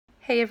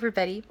Hey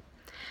everybody.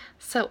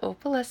 So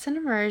Opalescent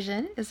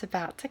Immersion is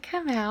about to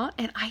come out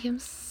and I am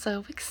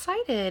so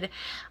excited.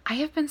 I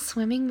have been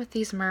swimming with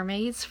these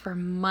mermaids for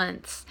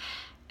months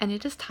and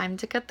it is time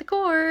to cut the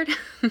cord.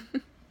 But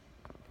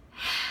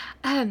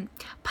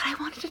I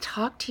wanted to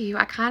talk to you.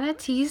 I kind of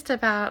teased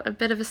about a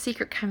bit of a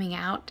secret coming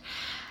out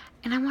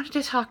and I wanted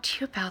to talk to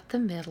you about the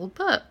middle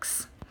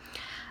books.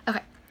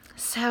 Okay,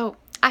 so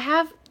I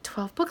have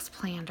 12 books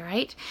planned,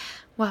 right?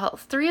 Well,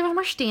 3 of them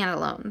are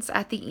standalones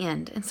at the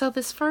end, and so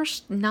this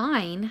first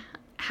 9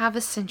 have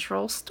a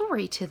central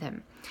story to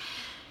them.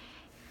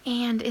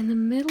 And in the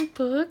middle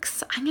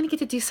books, I'm going to get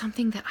to do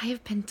something that I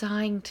have been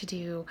dying to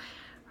do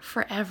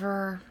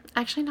forever.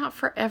 Actually, not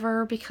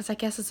forever, because I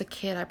guess as a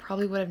kid, I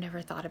probably would have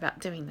never thought about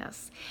doing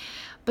this.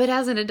 But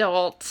as an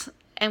adult,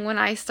 and when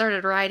I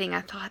started writing,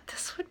 I thought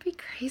this would be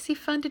crazy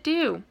fun to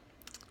do.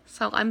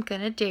 So I'm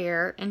going to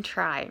dare and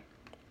try.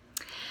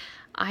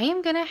 I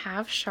am going to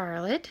have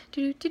Charlotte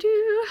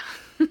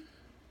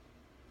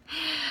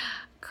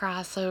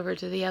cross over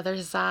to the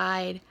other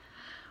side.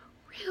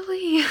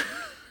 Really?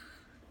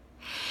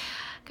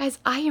 Guys,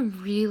 I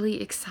am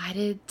really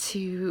excited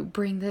to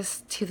bring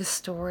this to the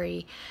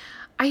story.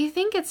 I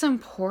think it's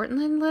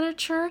important in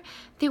literature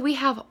that we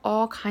have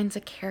all kinds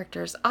of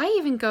characters. I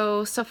even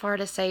go so far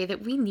to say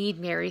that we need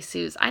Mary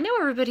Sues. I know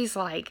everybody's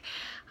like,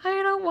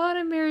 I don't want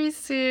a Mary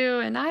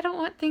Sue and I don't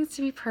want things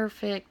to be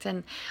perfect.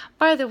 And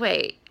by the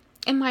way,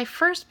 in my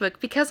first book,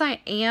 because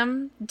I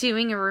am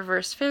doing a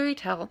reverse fairy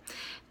tale,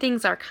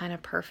 things are kind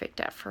of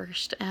perfect at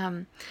first.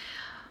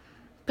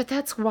 But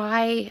that's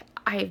why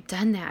I've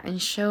done that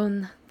and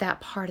shown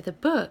that part of the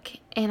book.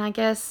 And I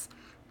guess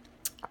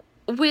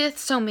with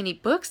so many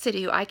books to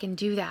do, I can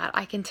do that.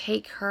 I can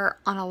take her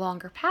on a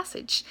longer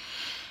passage.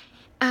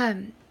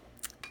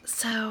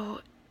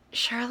 So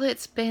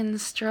Charlotte's been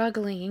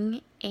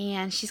struggling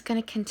and she's going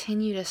to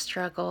continue to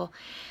struggle.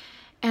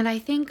 And I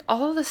think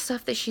all the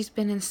stuff that she's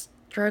been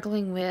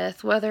struggling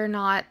with, whether or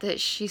not that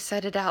she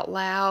said it out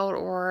loud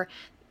or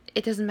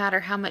it doesn't matter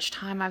how much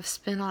time I've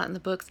spent on it in the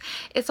books,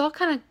 it's all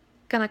kind of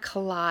gonna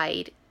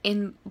collide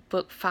in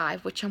book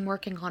 5, which I'm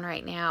working on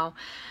right now.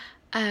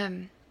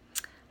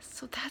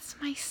 So that's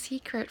my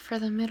secret for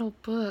the middle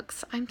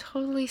books. I'm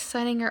totally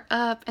setting her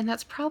up, and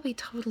that's probably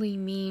totally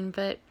mean,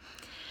 but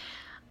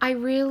I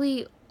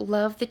really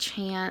love the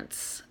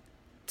chance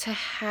to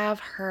have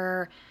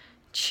her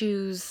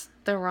choose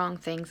the wrong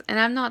things. And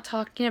I'm not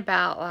talking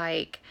about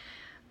like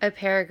a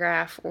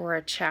paragraph or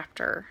a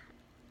chapter.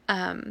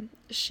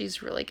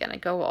 She's really going to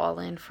go all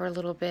in for a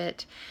little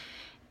bit.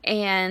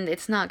 And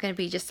it's not going to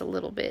be just a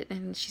little bit.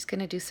 And she's going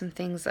to do some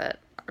things that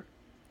are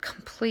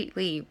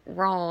completely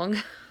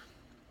wrong.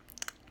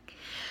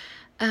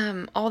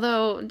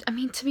 Although, I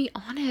mean, to be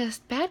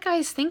honest, bad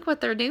guys think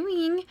what they're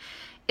doing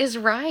is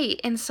right.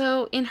 And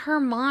so in her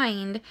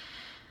mind,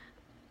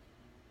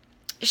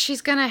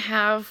 she's going to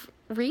have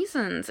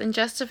reasons and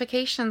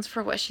justifications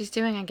for what she's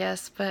doing, I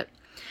guess. But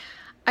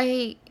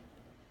I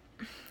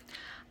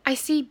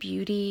see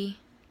beauty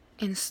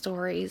in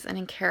stories and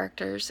in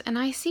characters, and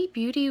I see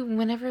beauty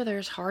whenever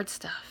there's hard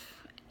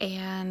stuff.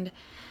 And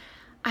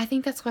I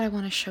think that's what I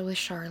want to show with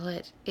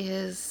Charlotte,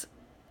 is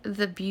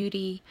the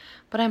beauty,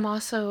 but I'm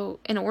also,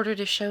 in order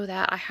to show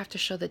that, I have to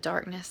show the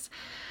darkness.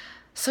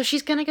 So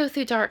she's going to go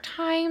through dark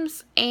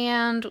times,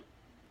 and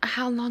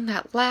how long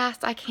that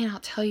lasts, I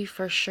cannot tell you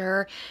for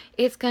sure.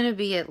 It's going to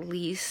be at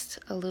least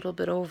a little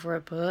bit over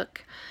a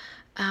book.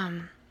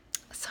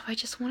 So I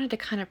just wanted to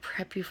kind of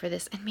prep you for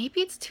this. And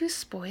maybe it's too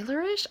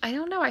spoilerish. I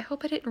don't know. I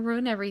hope I didn't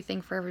ruin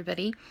everything for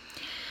everybody.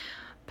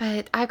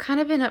 But I've kind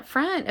of been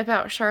upfront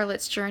about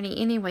Charlotte's journey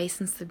anyway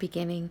since the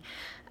beginning.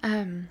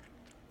 And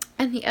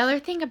the other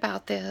thing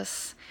about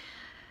this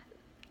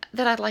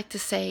that I'd like to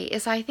say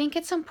is I think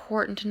it's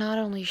important to not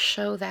only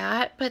show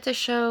that, but to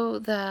show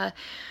the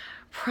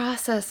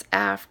process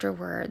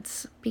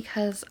afterwards.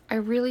 Because I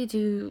really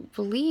do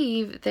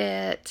believe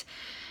that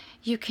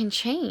you can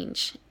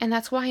change, and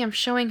that's why I'm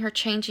showing her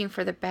changing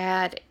for the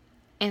bad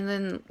and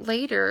then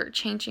later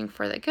changing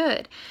for the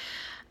good.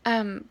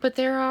 But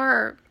there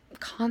are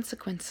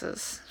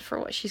consequences for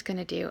what she's going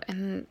to do,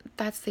 and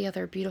that's the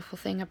other beautiful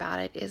thing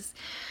about it, is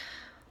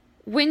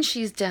when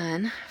she's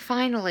done,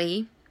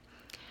 finally,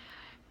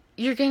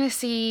 you're going to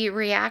see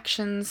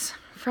reactions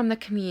from the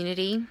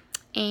community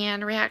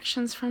and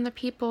reactions from the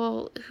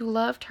people who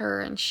loved her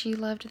and she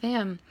loved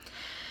them.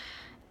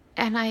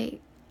 And I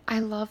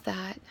love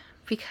that,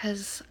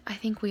 because I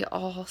think we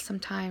all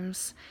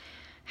sometimes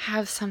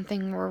have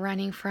something we're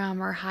running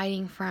from or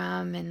hiding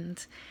from,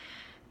 and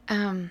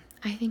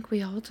I think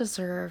we all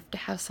deserve to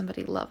have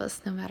somebody love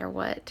us no matter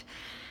what.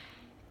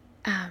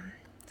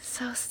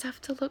 So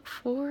stuff to look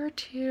forward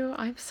to.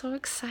 I'm so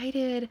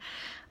excited.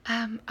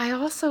 I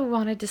also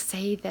wanted to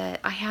say that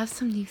I have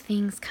some new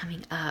things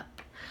coming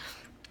up,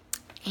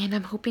 and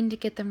I'm hoping to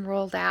get them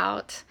rolled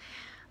out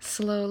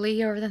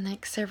slowly over the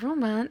next several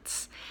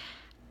months.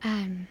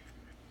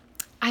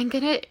 I'm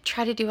going to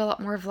try to do a lot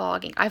more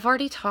vlogging. I've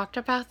already talked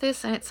about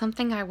this, and it's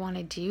something I want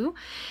to do.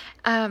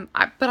 But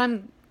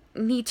I'm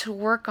need to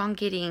work on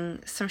getting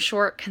some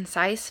short,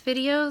 concise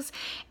videos,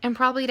 and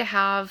probably to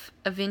have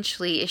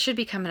eventually, it should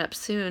be coming up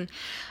soon,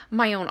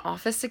 my own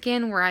office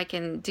again where I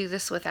can do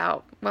this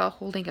without, well,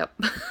 holding up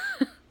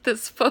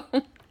this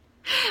phone,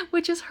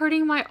 which is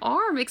hurting my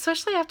arm,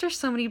 especially after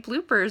so many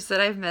bloopers that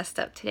I've messed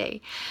up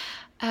today.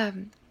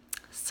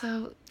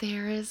 So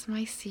there is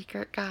my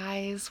secret,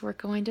 guys. We're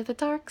going to the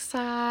dark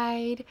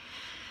side.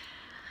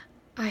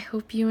 I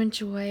hope you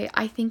enjoy.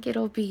 I think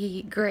it'll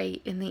be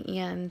great in the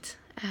end.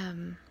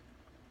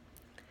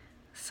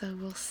 So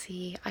we'll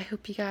see. I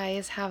hope you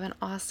guys have an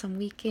awesome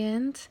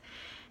weekend.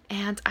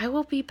 And I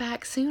will be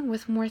back soon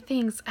with more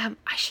things.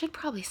 I should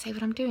probably say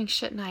what I'm doing,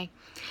 shouldn't I?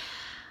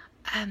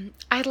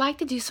 I'd like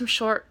to do some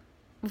short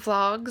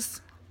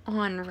vlogs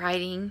on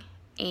writing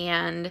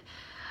and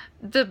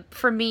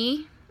for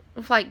me,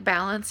 like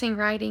balancing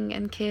writing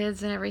and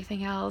kids and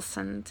everything else,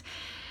 and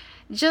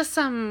just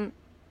some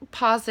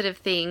positive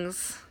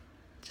things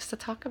just to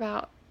talk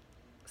about.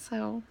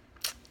 So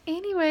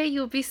anyway,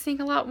 you'll be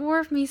seeing a lot more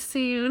of me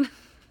soon.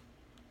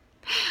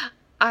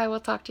 I will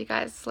talk to you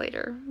guys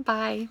later.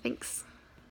 Bye. Thanks.